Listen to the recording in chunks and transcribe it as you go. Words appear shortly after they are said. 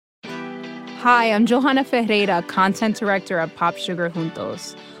Hi, I'm Johanna Ferreira, content director at Pop Sugar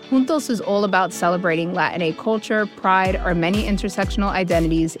Juntos. Juntos is all about celebrating Latinx culture, pride, our many intersectional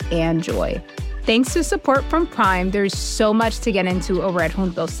identities, and joy. Thanks to support from Prime, there's so much to get into over at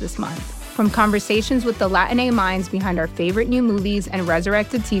Juntos this month. From conversations with the Latinx minds behind our favorite new movies and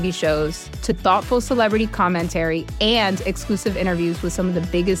resurrected TV shows, to thoughtful celebrity commentary and exclusive interviews with some of the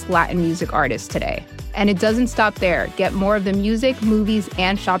biggest Latin music artists today. And it doesn't stop there. Get more of the music, movies,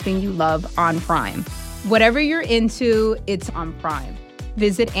 and shopping you love on Prime. Whatever you're into, it's on Prime.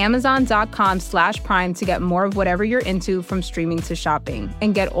 Visit Amazon.com/Prime to get more of whatever you're into, from streaming to shopping.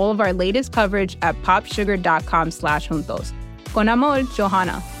 And get all of our latest coverage at popsugar.com/juntos. Con amor,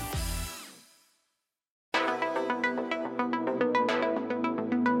 Johanna.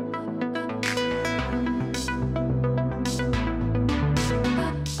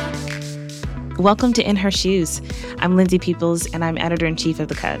 Welcome to In Her Shoes. I'm Lindsay Peoples, and I'm editor-in-chief of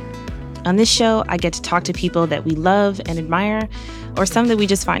The Cut. On this show, I get to talk to people that we love and admire, or some that we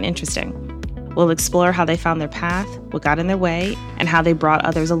just find interesting. We'll explore how they found their path, what got in their way, and how they brought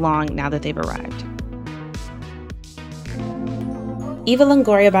others along now that they've arrived. Eva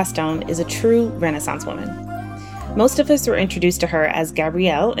Longoria Bastón is a true Renaissance woman. Most of us were introduced to her as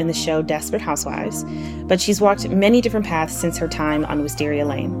Gabrielle in the show Desperate Housewives, but she's walked many different paths since her time on Wisteria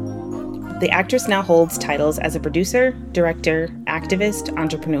Lane. The actress now holds titles as a producer, director, activist,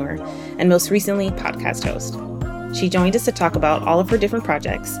 entrepreneur, and most recently, podcast host. She joined us to talk about all of her different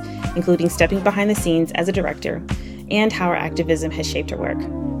projects, including stepping behind the scenes as a director, and how her activism has shaped her work.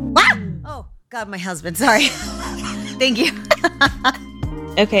 Ah! Oh, God, my husband. Sorry. Thank you.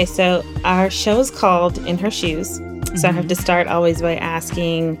 Okay, so our show is called In Her Shoes. So I have to start always by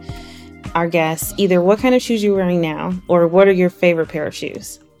asking our guests either what kind of shoes you're wearing now, or what are your favorite pair of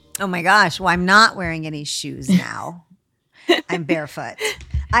shoes? Oh my gosh. Well, I'm not wearing any shoes now. I'm barefoot.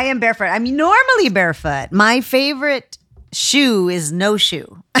 I am barefoot. I'm normally barefoot. My favorite shoe is no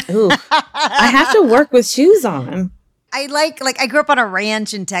shoe. Ooh, I have to work with shoes on. I I grew up on a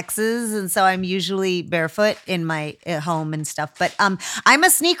ranch in Texas, and so I'm usually barefoot in my home and stuff. But I'm a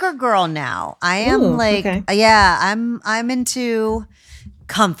sneaker girl now. I am okay. I'm into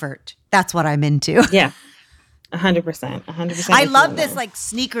comfort. That's what I'm into. Yeah. 100%. I love this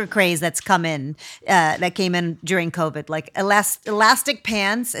sneaker craze that came in during COVID, like elastic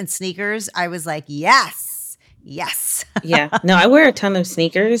pants and sneakers. I was like, yes. Yeah. No, I wear a ton of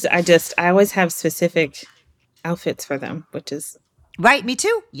sneakers. I always have specific outfits for them, which is right. Me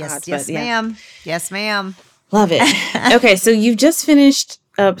too. Yes, odd, yes, ma'am. Yes, ma'am. Love it. Okay, so you've just finished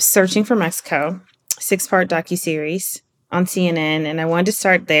up Searching for Mexico, 6-part docuseries on CNN, and I wanted to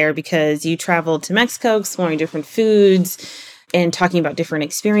start there because you traveled to Mexico, exploring different foods and talking about different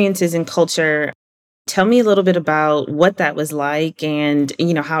experiences and culture. Tell me a little bit about what that was like and,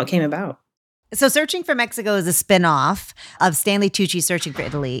 how it came about. So Searching for Mexico is a spinoff of Stanley Tucci's Searching for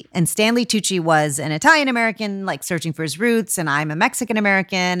Italy. And Stanley Tucci was an Italian-American, searching for his roots. And I'm a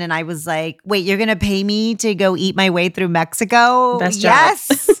Mexican-American. And I was like, wait, you're going to pay me to go eat my way through Mexico? Best job.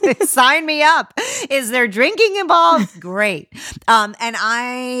 Yes. Sign me up. Is there drinking involved? Great. And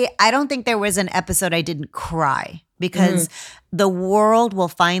I don't think there was an episode I didn't cry, because the world will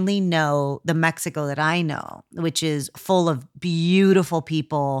finally know the Mexico that I know, which is full of beautiful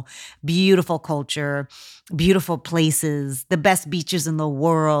people, beautiful culture, beautiful places, the best beaches in the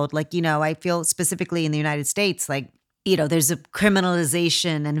world. I feel specifically in the United States, there's a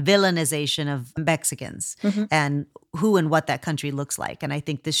criminalization and villainization of Mexicans and who and what that country looks like. And I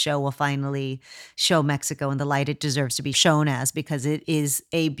think this show will finally show Mexico in the light it deserves to be shown as, because it is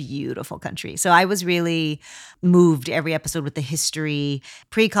a beautiful country. So I was really moved every episode with the history,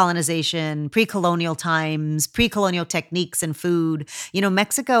 pre-colonization, pre-colonial times, pre-colonial techniques and food.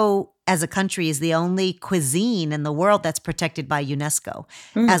 Mexico as a country is the only cuisine in the world that's protected by UNESCO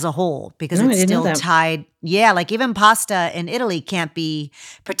as a whole, because it's still tied. Yeah, even pasta in Italy can't be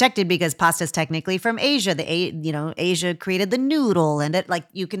protected because pasta is technically from Asia. Asia created the noodle, and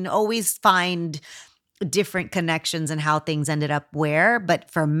you can always find different connections and how things ended up where. But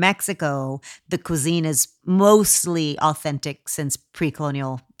for Mexico, the cuisine is mostly authentic since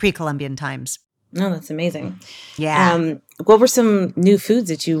pre-Columbian times. No, that's amazing. Yeah. What were some new foods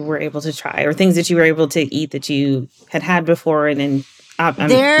that you were able to try, or things that you were able to eat that you had before and then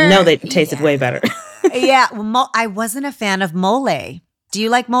know they tasted way better? Yeah. Well, I wasn't a fan of mole. Do you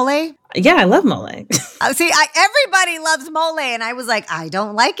like mole? Yeah, I love mole. Everybody loves mole. And I was like, I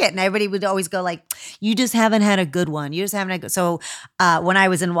don't like it. And everybody would always go you just haven't had a good one. You just haven't had a good. So when I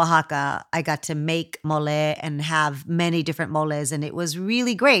was in Oaxaca, I got to make mole and have many different moles. And it was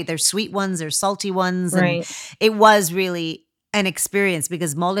really great. There's sweet ones, there's salty ones. And right. It was really an experience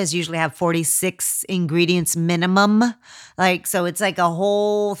because moles usually have 46 ingredients minimum. Like, so it's like a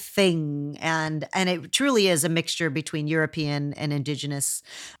whole thing. And it truly is a mixture between European and indigenous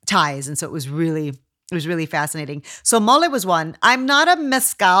ties. And so it was really fascinating. So mole was one. I'm not a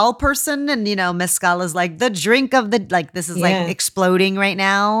mezcal person. And, mezcal is like the drink of the, like, this is like exploding right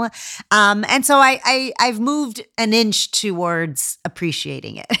now. And so I've moved an inch towards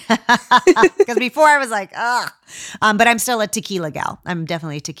appreciating it. Because before I was like, ugh. But I'm still a tequila gal. I'm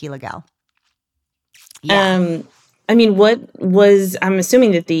definitely a tequila gal. Yeah. I mean, I'm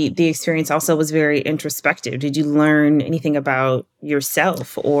assuming that the experience also was very introspective. Did you learn anything about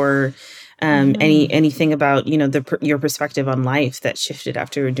yourself or anything about, your perspective on life that shifted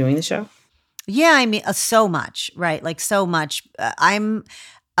after doing the show? Yeah, I mean, so much, right? Like so much. I'm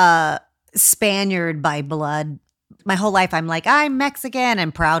Spaniard by blood. My whole life, I'm like, I'm Mexican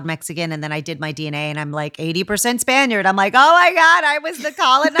and proud Mexican. And then I did my DNA and I'm like 80% Spaniard. I'm like, oh my God, I was the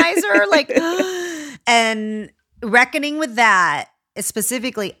colonizer. Like, and reckoning with that,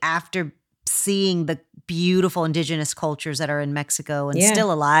 specifically after seeing the beautiful indigenous cultures that are in Mexico and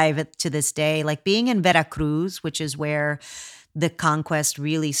still alive to this day, like being in Veracruz, which is where the conquest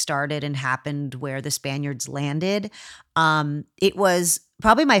really started and happened, where the Spaniards landed. It was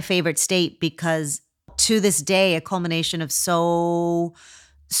probably my favorite state because to this day, a culmination of so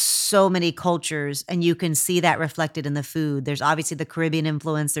many cultures, and you can see that reflected in the food. There's obviously the Caribbean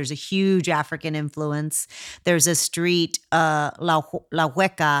influence. There's a huge African influence. There's a street, La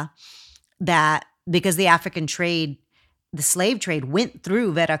Hueca, that because the African trade, the slave trade went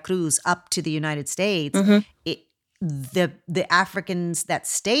through Veracruz up to the United States, the Africans that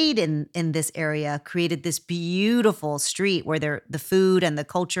stayed in this area created this beautiful street where the food and the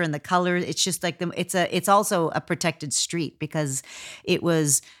culture and the color, it's just like it's also a protected street because it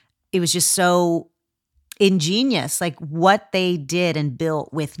was just so ingenious, like what they did and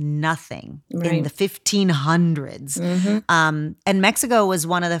built with nothing in the 1500s. And Mexico was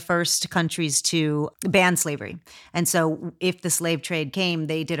one of the first countries to ban slavery. And so if the slave trade came,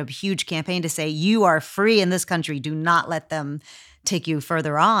 they did a huge campaign to say, you are free in this country. Do not let them take you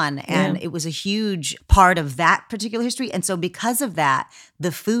further on. And it was a huge part of that particular history. And so because of that,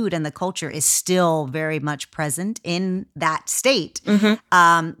 the food and the culture is still very much present in that state.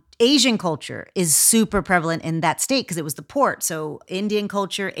 Asian culture is super prevalent in that state because it was the port. So Indian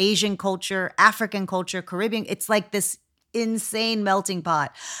culture, Asian culture, African culture, Caribbean, it's like this insane melting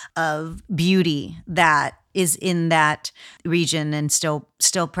pot of beauty that is in that region and still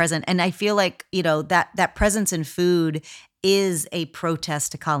present. And I feel like, that presence in food is a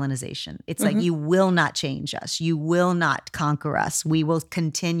protest to colonization. It's like, you will not change us. You will not conquer us. We will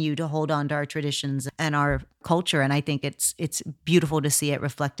continue to hold on to our traditions and our culture. And I think it's beautiful to see it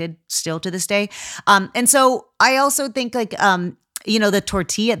reflected still to this day. And so I also think like,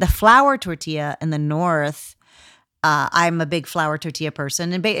 the flour tortilla in the North, I'm a big flour tortilla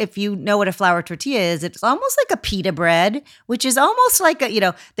person. And if you know what a flour tortilla is, it's almost like a pita bread, which is almost like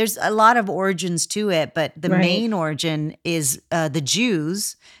there's a lot of origins to it, but the main origin is the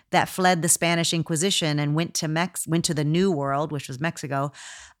Jews that fled the Spanish Inquisition and went to the New World, which was Mexico.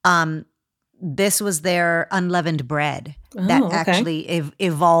 This was their unleavened bread that actually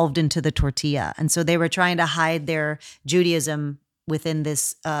evolved into the tortilla. And so they were trying to hide their Judaism within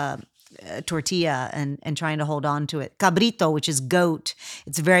this tortilla and trying to hold on to it. Cabrito, which is goat,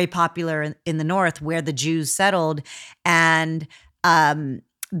 it's very popular in the North where the Jews settled. And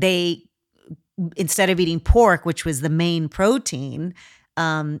they, instead of eating pork, which was the main protein,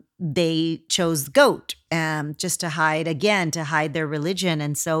 they chose goat just to hide their religion.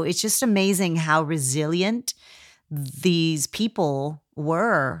 And so it's just amazing how resilient these people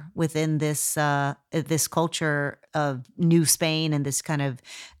were within this culture of New Spain and this kind of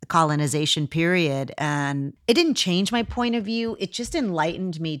colonization period. And it didn't change my point of view. It just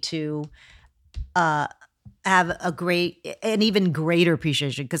enlightened me to have an even greater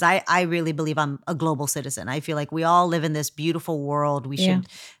appreciation, because I really believe I'm a global citizen. I feel like we all live in this beautiful world. We should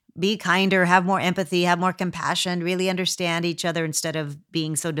be kinder, have more empathy, have more compassion, really understand each other instead of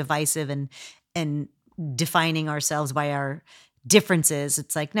being so divisive and defining ourselves by our differences.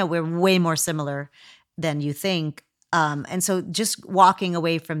 It's like, no, we're way more similar than you think. And so just walking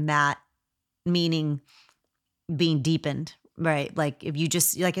away from that, meaning being deepened, right? Like if you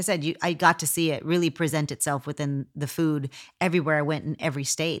just, like I said, I got to see it really present itself within the food everywhere I went in every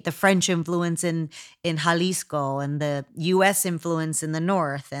state. The French influence in Jalisco and the U.S. influence in the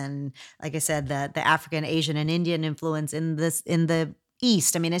North. And like I said, the African, Asian, and Indian influence in the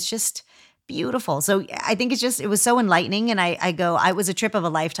East. I mean, it's just beautiful. So I think it was so enlightening. And it was a trip of a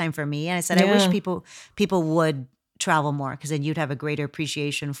lifetime for me. And I said, I wish people would travel more, because then you'd have a greater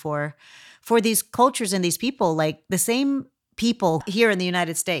appreciation for these cultures and these people. Like the same people here in the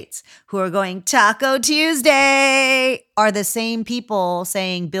United States who are going Taco Tuesday are the same people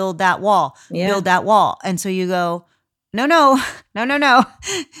saying build that wall, build that wall. And so you go, no.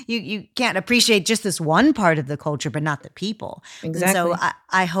 You can't appreciate just this one part of the culture, but not the people. Exactly. And so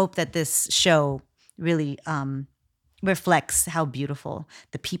I hope that this show really reflects how beautiful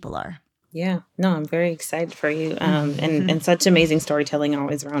the people are. Yeah, no, I'm very excited for you. And such amazing storytelling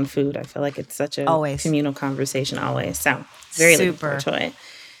always around food. I feel like it's such a communal conversation always. So very looking forward to it.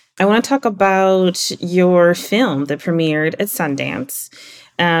 I want to talk about your film that premiered at Sundance,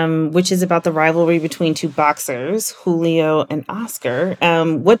 which is about the rivalry between two boxers, Julio and Oscar.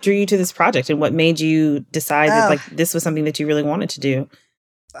 What drew you to this project, and what made you decide that like this was something that you really wanted to do?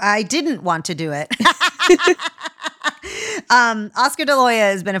 I didn't want to do it. Oscar De La Hoya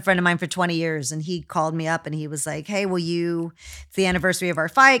has been a friend of mine for 20 years, and he called me up and he was like, hey, it's the anniversary of our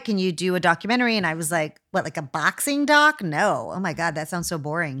fight. Can you do a documentary? And I was like, what, like a boxing doc? No. Oh my God, that sounds so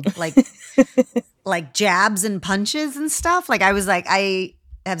boring. Like, like jabs and punches and stuff. Like I was like, I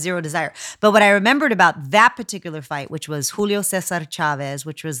have zero desire. But what I remembered about that particular fight, which was Julio Cesar Chavez,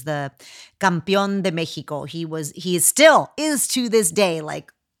 which was the Campeón de Mexico. He is to this day,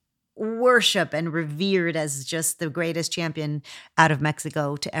 like, worship and revered as just the greatest champion out of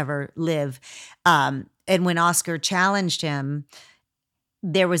Mexico to ever live. And when Oscar challenged him,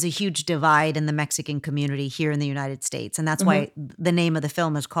 there was a huge divide in the Mexican community here in the United States. And that's why the name of the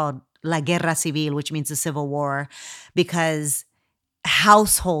film is called La Guerra Civil, which means the Civil War, because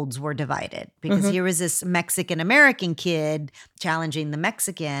households were divided. Because here was this Mexican-American kid challenging the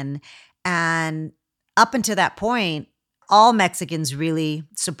Mexican. And up until that point, all Mexicans really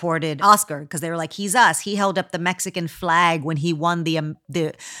supported Oscar because they were like, he's us. He held up the Mexican flag when he won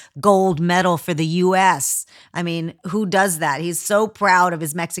the gold medal for the U.S. I mean, who does that? He's so proud of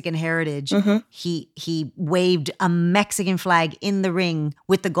his Mexican heritage. He waved a Mexican flag in the ring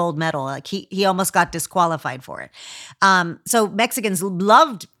with the gold medal. Like he almost got disqualified for it. So Mexicans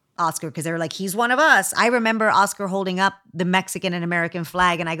loved Oscar because they were like, he's one of us. I remember Oscar holding up the Mexican and American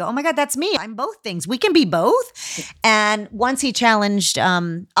flag, and I go, oh my God, that's me. I'm both things. We can be both. And once he challenged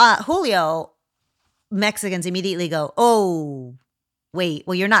Julio, Mexicans immediately go, oh, wait,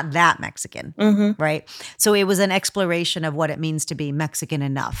 well, you're not that Mexican, right? So it was an exploration of what it means to be Mexican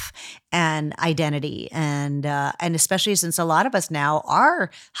enough and identity. And especially since a lot of us now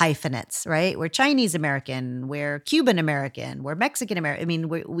are hyphenates, right? We're Chinese American, we're Cuban American, we're Mexican American. I mean,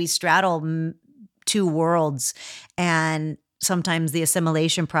 we straddle two worlds, and sometimes the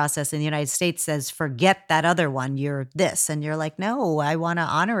assimilation process in the United States says, forget that other one, you're this. And you're like, no, I want to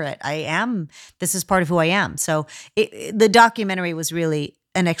honor it. This is part of who I am. So the documentary was really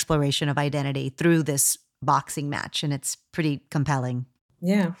an exploration of identity through this boxing match, and it's pretty compelling.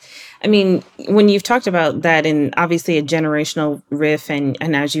 Yeah. I mean, when you've talked about that, and obviously a generational riff and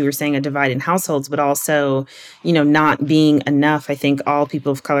as you were saying, a divide in households, but also, not being enough. I think all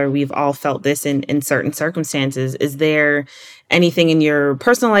people of color, we've all felt this in certain circumstances. Is there anything in your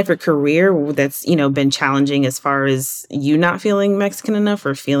personal life or career that's, been challenging as far as you not feeling Mexican enough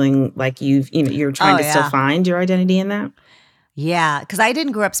or feeling like you're trying to still find your identity in that? Yeah, because I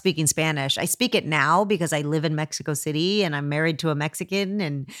didn't grow up speaking Spanish. I speak it now because I live in Mexico City and I'm married to a Mexican,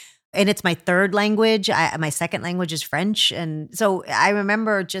 and it's my third language. My second language is French. And so I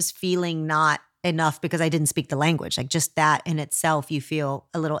remember just feeling not enough because I didn't speak the language. Like just that in itself, you feel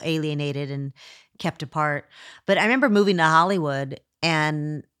a little alienated and kept apart. But I remember moving to Hollywood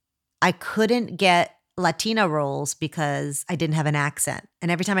and I couldn't get Latina roles because I didn't have an accent. And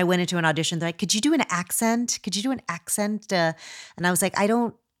every time I went into an audition, they're like, could you do an accent? Could you do an accent? And I was like, I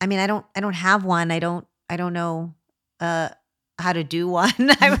don't have one. I don't know how to do one.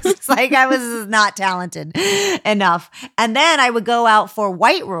 I was not talented enough. And then I would go out for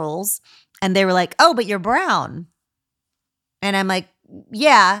white roles and they were like, oh, but you're brown. And I'm like,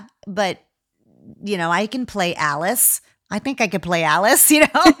 yeah, but I can play Alice. I think I could play Alice,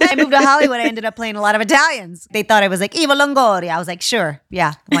 I moved to Hollywood. I ended up playing a lot of Italians. They thought I was like Eva Longoria. I was like, sure.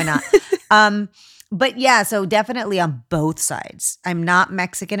 Yeah, why not? But yeah, so definitely on both sides. I'm not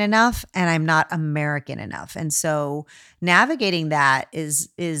Mexican enough and I'm not American enough. And so navigating that is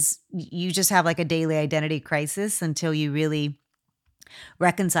you just have like a daily identity crisis until you really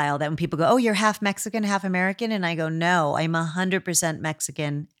reconcile that. When people go, oh, you're half Mexican, half American. And I go, no, I'm 100%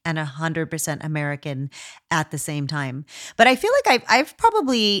 Mexican and 100% American at the same time. But I feel like I've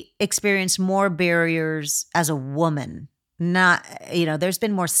probably experienced more barriers as a woman not, there's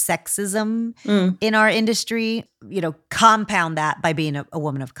been more sexism in our industry, compound that by being a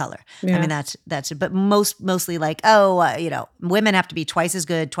woman of color. Yeah. I mean, that's, but mostly like, women have to be twice as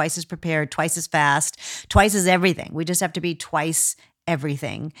good, twice as prepared, twice as fast, twice as everything. We just have to be twice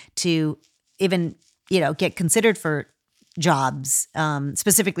everything to even, get considered for jobs,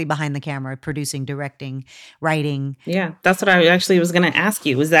 specifically behind the camera, producing, directing, writing. Yeah, that's what I actually was going to ask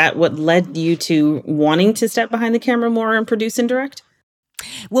you. Was that what led you to wanting to step behind the camera more and produce and direct?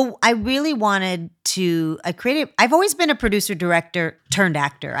 Well, I really wanted to, I've always been a producer, director turned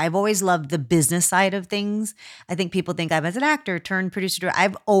actor. I've always loved the business side of things. I think people think I'm as an actor turned producer.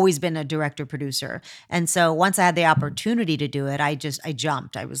 I've always been a director producer. And so once I had the opportunity to do it, I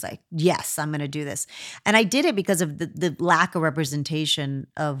jumped. I was like, yes, I'm going to do this. And I did it because of the lack of representation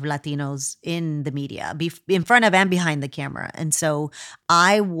of Latinos in the media, in front of and behind the camera. And so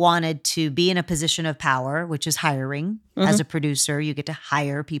I wanted to be in a position of power, which is hiring. As a producer, you get to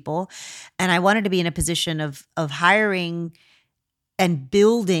hire people. And I wanted to be in a position of hiring and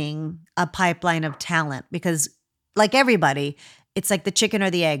building a pipeline of talent because, like everybody, it's like the chicken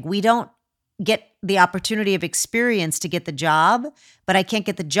or the egg. We don't get the opportunity of experience to get the job, but I can't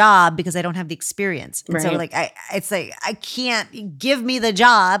get the job because I don't have the experience. And so it's like, I can't give me the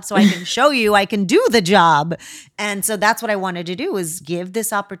job so I can show you I can do the job. And so that's what I wanted to do, is give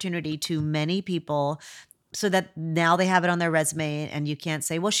this opportunity to many people so that now they have it on their resume and you can't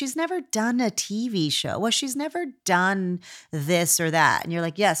say, well, she's never done a TV show. Well, she's never done this or that. And you're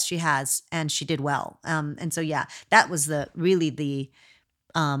like, yes, she has. And she did well. And so, yeah, that was really the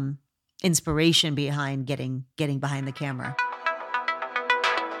inspiration behind getting behind the camera.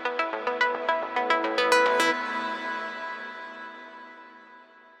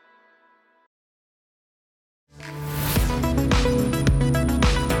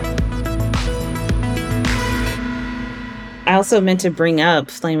 I also meant to bring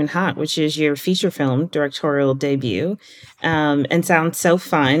up Flamin' Hot, which is your feature film directorial debut, and sounds so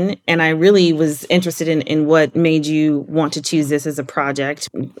fun. And I really was interested in what made you want to choose this as a project,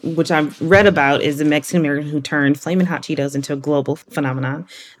 which I've read about is a Mexican-American who turned Flamin' Hot Cheetos into a global phenomenon.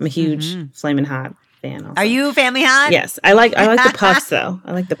 I'm a huge Flamin' Hot fan also. Are you Family Hot? Yes. I like the puffs, though.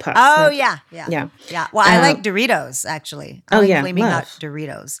 I like the puffs. Oh, yeah. Well, I like Doritos, actually. I like Flaming Hot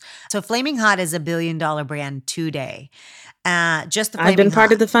Doritos. So Flaming Hot is $1 billion brand today. Just the I've been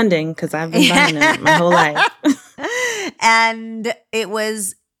part of the funding because I've been buying them my whole life. And it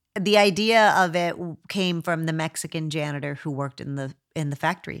was, the idea of it came from the Mexican janitor who worked in the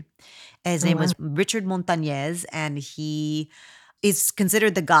factory. His name was Richard Montañez, and he is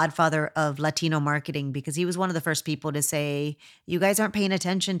considered the godfather of Latino marketing because he was one of the first people to say, you guys aren't paying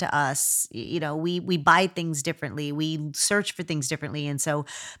attention to us. We buy things differently. We search for things differently. And so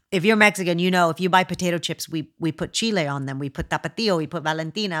if you're Mexican, if you buy potato chips, we put chile on them. We put tapatio, we put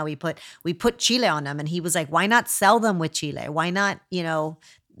Valentina, we put chile on them. And he was like, why not sell them with chile? Why not,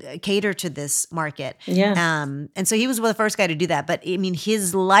 cater to this market? Yeah. And so he was the first guy to do that. But I mean,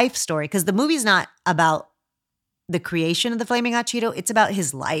 his life story, because the movie's not about the creation of the Flaming Hot Cheeto, it's about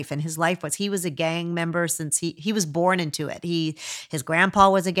his life. And his life was, he was a gang member since he was born into it. His grandpa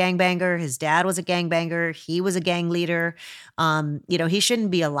was a gangbanger. His dad was a gangbanger. He was a gang leader. He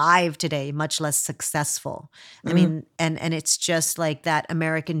shouldn't be alive today, much less successful. I mean, and it's just like that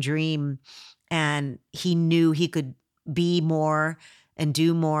American dream. And he knew he could be more and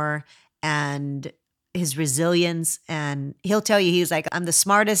do more, and his resilience. And he'll tell you, he's like, I'm the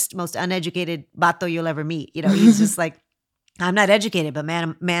smartest, most uneducated vato you'll ever meet. He's just like, I'm not educated, but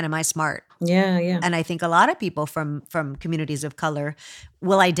man, am I smart. Yeah, yeah. And I think a lot of people from communities of color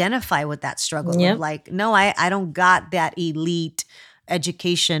will identify with that struggle of like, no, I don't got that elite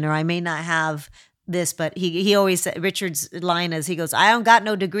education, or I may not have this, but he always said, Richard's line is, he goes, I don't got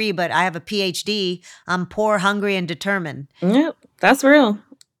no degree, but I have a PhD. I'm poor, hungry, and determined. Yep, that's real.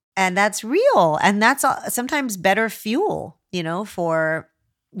 And that's real. And that's sometimes better fuel, for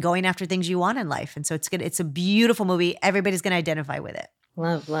going after things you want in life. And so it's good. It's a beautiful movie. Everybody's going to identify with it.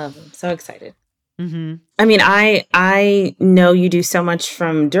 Love. I'm so excited. Mm-hmm. I mean, I know you do so much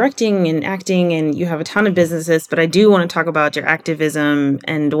from directing and acting, and you have a ton of businesses, but I do want to talk about your activism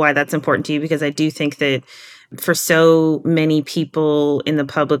and why that's important to you, because I do think that for so many people in the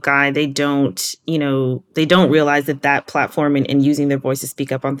public eye, they don't realize that platform and using their voice to speak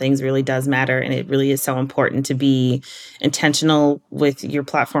up on things really does matter. And it really is so important to be intentional with your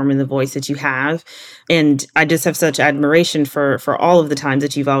platform and the voice that you have. And I just have such admiration for all of the times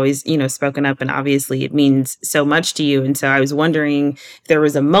that you've always, spoken up. And obviously it means so much to you. And so I was wondering if there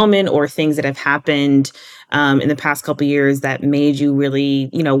was a moment or things that have happened in the past couple of years that made you really,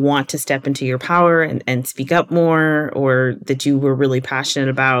 want to step into your power and speak up more, or that you were really passionate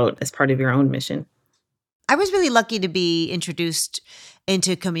about as part of your own mission? I was really lucky to be introduced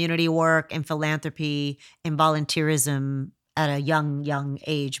into community work and philanthropy and volunteerism at a young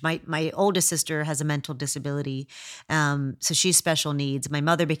age. My oldest sister has a mental disability, so she's special needs. My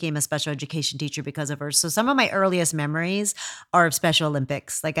mother became a special education teacher because of her. So some of my earliest memories are of Special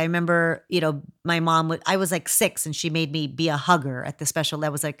Olympics. Like I remember, my mom I was like 6, and she made me be a hugger at the special.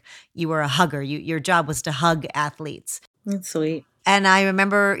 That was like, you were a hugger. Your job was to hug athletes. That's sweet. And I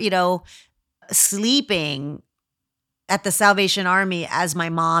remember, sleeping at the Salvation Army as my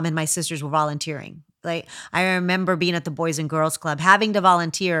mom and my sisters were volunteering. Like I remember being at the Boys and Girls Club, having to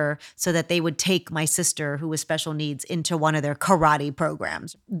volunteer so that they would take my sister who was special needs into one of their karate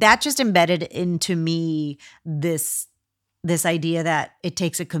programs. That just embedded into me this idea that it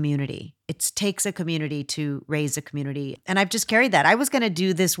takes a community. It takes a community to raise a community. And I've just carried that. I was going to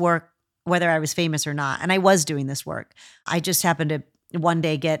do this work whether I was famous or not. And I was doing this work. I just happened to one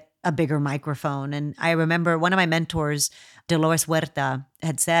day get a bigger microphone. And I remember one of my mentors, Dolores Huerta,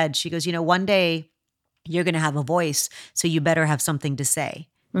 had said, she goes, one day you're going to have a voice, so you better have something to say.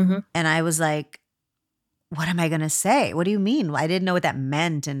 Mm-hmm. And I was like, what am I going to say? What do you mean? I didn't know what that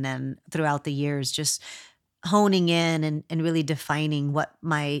meant. And then throughout the years, just honing in and really defining what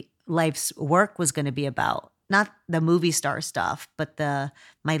my life's work was going to be about. Not the movie star stuff, but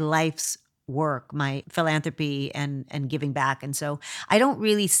my life's work, my philanthropy and giving back. And so I don't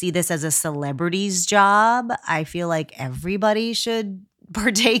really see this as a celebrity's job. I feel like everybody should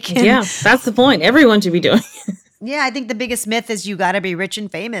partake in. Yeah, that's the point. Everyone should be doing it. Yeah, I think the biggest myth is you got to be rich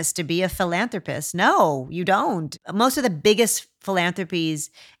and famous to be a philanthropist. No, you don't. Most of the biggest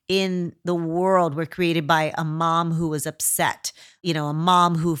philanthropies in the world were created by a mom who was upset, a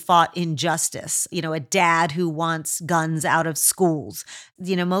mom who fought injustice, a dad who wants guns out of schools.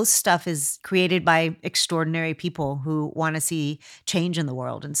 Most stuff is created by extraordinary people who want to see change in the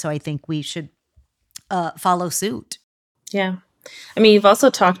world. And so I think we should follow suit. Yeah. I mean, you've also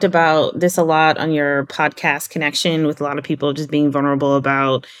talked about this a lot on your podcast Connection, with a lot of people just being vulnerable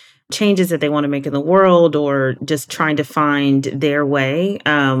about changes that they want to make in the world, or just trying to find their way.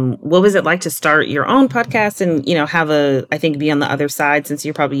 What was it like to start your own podcast and, I think be on the other side, since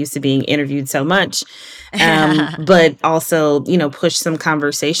you're probably used to being interviewed so much, but also, push some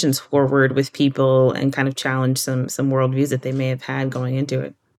conversations forward with people and kind of challenge some worldviews that they may have had going into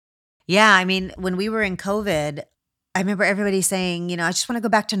it? Yeah. I mean, when we were in COVID, I remember everybody saying, I just want to go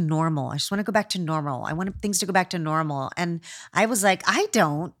back to normal. I just want to go back to normal. I want things to go back to normal. And I was like, I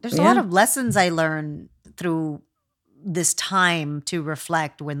don't. There's a lot of lessons I learned through this time to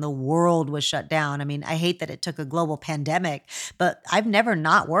reflect when the world was shut down. I mean, I hate that it took a global pandemic, but I've never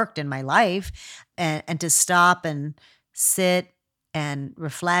not worked in my life. And to stop and sit and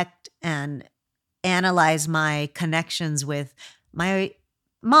reflect and analyze my connections with my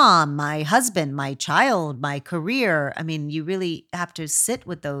mom, my husband, my child, my career. I mean, you really have to sit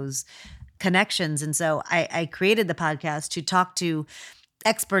with those connections. And so I created the podcast to talk to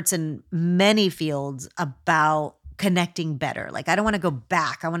experts in many fields about connecting better. Like, I don't want to go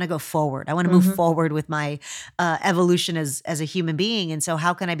back. I want to go forward. I want to move forward with my evolution as a human being. And so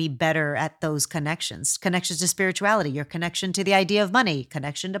how can I be better at those connections? Connections to spirituality, your connection to the idea of money,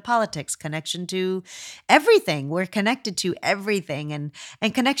 connection to politics, connection to everything. We're connected to everything, and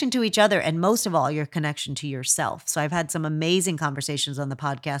connection to each other. And most of all, your connection to yourself. So I've had some amazing conversations on the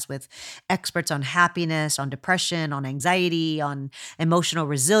podcast with experts on happiness, on depression, on anxiety, on emotional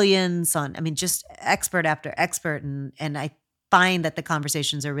resilience, just expert after expert. And I find that the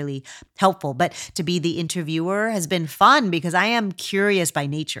conversations are really helpful. But to be the interviewer has been fun because I am curious by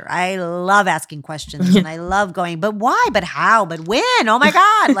nature. I love asking questions and I love going, but why? But how? But when? Oh my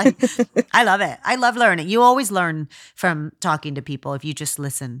God. Like, I love it. I love learning. You always learn from talking to people if you just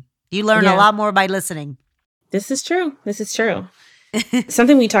listen. You learn a lot more by listening. This is true.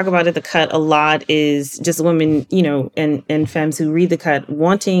 Something we talk about at The Cut a lot is just women, and femmes who read The Cut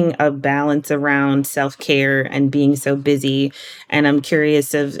wanting a balance around self-care and being so busy. And I'm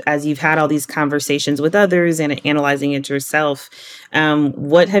curious, as you've had all these conversations with others and analyzing it yourself,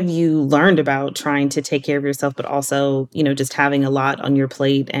 what have you learned about trying to take care of yourself, but also, just having a lot on your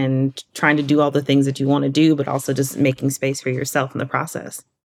plate and trying to do all the things that you want to do, but also just making space for yourself in the process?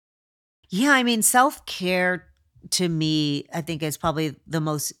 Yeah, I mean, self-care to me, I think is probably the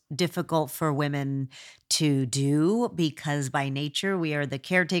most difficult for women to do, because by nature we are the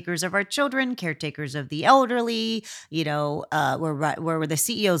caretakers of our children, caretakers of the elderly. We're the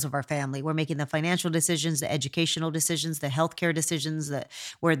CEOs of our family. We're making the financial decisions, the educational decisions, the healthcare decisions.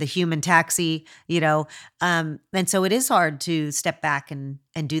 We're the human taxi. And so it is hard to step back and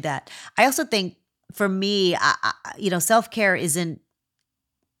do that. I also think for me, self-care isn't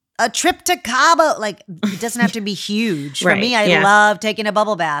a trip to Cabo. Like, it doesn't have to be huge. For me, I love taking a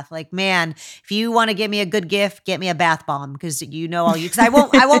bubble bath. Like, man, if you want to give me a good gift, get me a bath bomb, because because I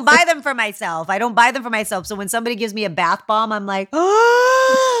won't buy them for myself. I don't buy them for myself. So when somebody gives me a bath bomb, I'm like,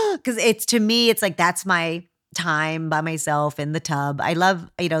 oh, because to me, it's like, that's my time by myself in the tub. I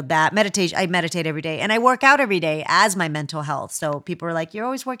love, that meditation. I meditate every day, and I work out every day as my mental health. So people are like, you're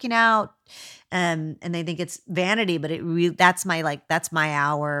always working out. And they think it's vanity, but that's my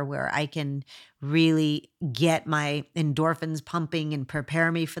hour where I can really get my endorphins pumping and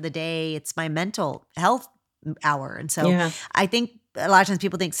prepare me for the day. It's my mental health hour. And so I think a lot of times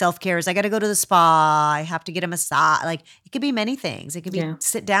people think self-care is, I got to go to the spa, I have to get a massage. Like, it could be many things. It could be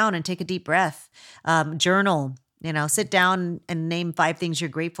sit down and take a deep breath, journal, sit down and name 5 things you're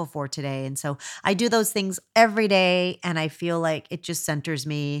grateful for today. And so I do those things every day, and I feel like it just centers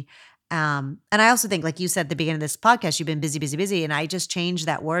me. And I also think, like you said at the beginning of this podcast, you've been busy, busy, busy. And I just changed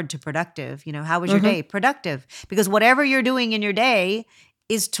that word to productive. How was your day? Productive. Because whatever you're doing in your day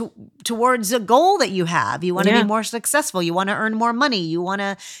is towards a goal that you have. You want to be more successful. You want to earn more money. You want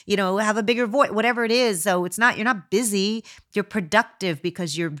to, have a bigger voice, whatever it is. So you're not busy. You're productive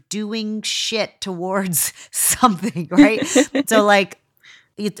because you're doing shit towards something, right? So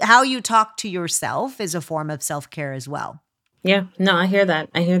how you talk to yourself is a form of self-care as well. Yeah, no, I hear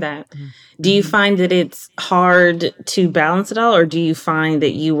that. Mm-hmm. Do you find that it's hard to balance it all, or do you find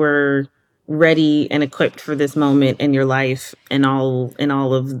that you were ready and equipped for this moment in your life and all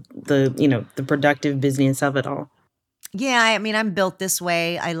of the, the productive business of it all? Yeah, I mean, I'm built this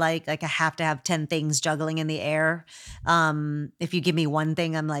way. I I have to have 10 things juggling in the air. If you give me one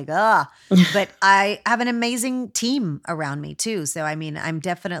thing, I'm like, but I have an amazing team around me too. So, I mean, I'm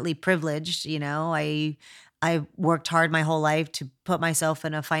definitely privileged. I worked hard my whole life to put myself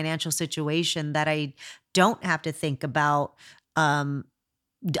in a financial situation that I don't have to think about,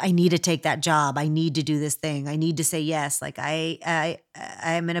 I need to take that job. I need to do this thing. I need to say yes. Like I'm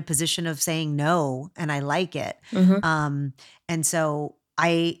in a position of saying no, and I like it. Mm-hmm. And so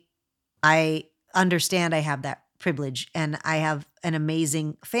I understand I have that privilege, and I have an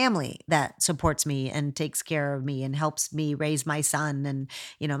amazing family that supports me and takes care of me and helps me raise my son, and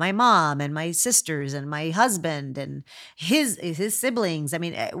my mom and my sisters and my husband and his siblings. I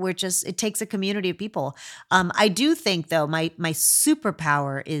mean, it takes a community of people. I do think though my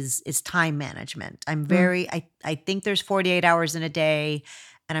superpower is time management. I'm very I think there's 48 hours in a day,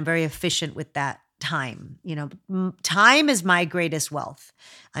 and I'm very efficient with that time. Time is my greatest wealth.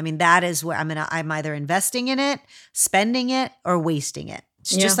 I mean, that is where I'm either investing in it, spending it, or wasting it.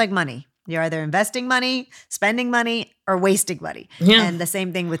 It's just like money. You're either investing money, spending money, or wasting money. Yeah. And the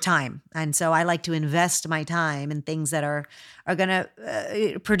same thing with time. And so I like to invest my time in things that are going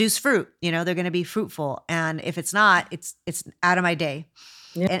to produce fruit. They're going to be fruitful. And if it's not, it's out of my day.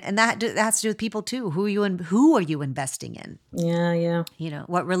 Yeah. And that has to do with people too. Who are you investing in? Yeah.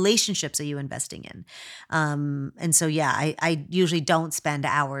 What relationships are you investing in? And so, I usually don't spend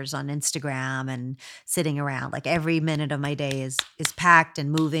hours on Instagram and sitting around. Like, every minute of my day is packed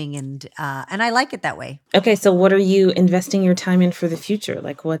and moving, and I like it that way. Okay, so what are you investing your time in for the future?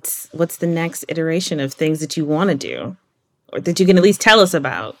 Like, what's the next iteration of things that you want to do, or that you can at least tell us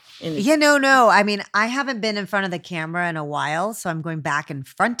about? No. I mean, I haven't been in front of the camera in a while, so I'm going back in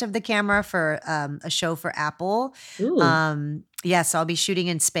front of the camera for a show for Apple. So I'll be shooting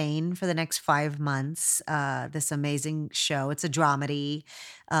in Spain for the next 5 months. This amazing show. It's a dramedy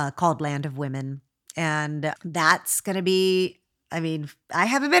called Land of Women, and that's going to be. I mean, I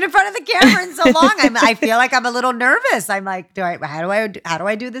haven't been in front of the camera in so long. I feel like I'm a little nervous. I'm like, how do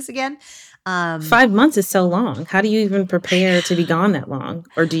I do this again? 5 months is so long. How do you even prepare to be gone that long?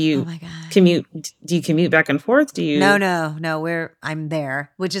 Or do you commute? Do you commute back and forth? Do you? No. I'm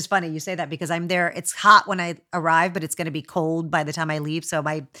there, which is funny. You say that because I'm there. It's hot when I arrive, but it's going to be cold by the time I leave. So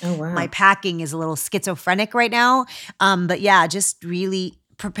my packing is a little schizophrenic right now. But yeah, just really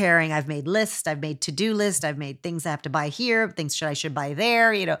preparing. I've made lists. I've made to-do lists. I've made things I have to buy here, things I should buy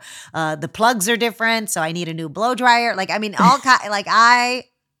there. The plugs are different, so I need a new blow dryer. Like, I mean,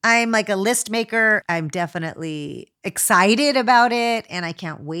 I'm like a list maker. I'm definitely excited about it, and I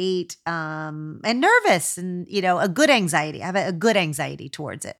can't wait. And nervous, and a good anxiety. I have a good anxiety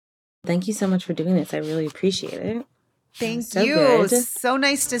towards it. Thank you so much for doing this. I really appreciate it. Thank So you. good. So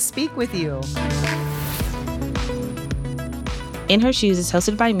nice to speak with you. In Her Shoes is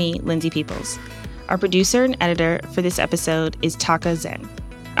hosted by me, Lindsay Peoples. Our producer and editor for this episode is Taka Zen.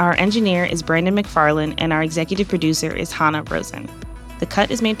 Our engineer is Brandon McFarlane, and our executive producer is Hannah Rosen. The Cut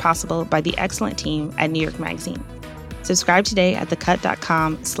is made possible by the excellent team at New York Magazine. Subscribe today at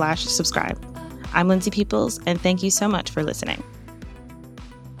thecut.com/subscribe. I'm Lindsay Peoples, and thank you so much for listening.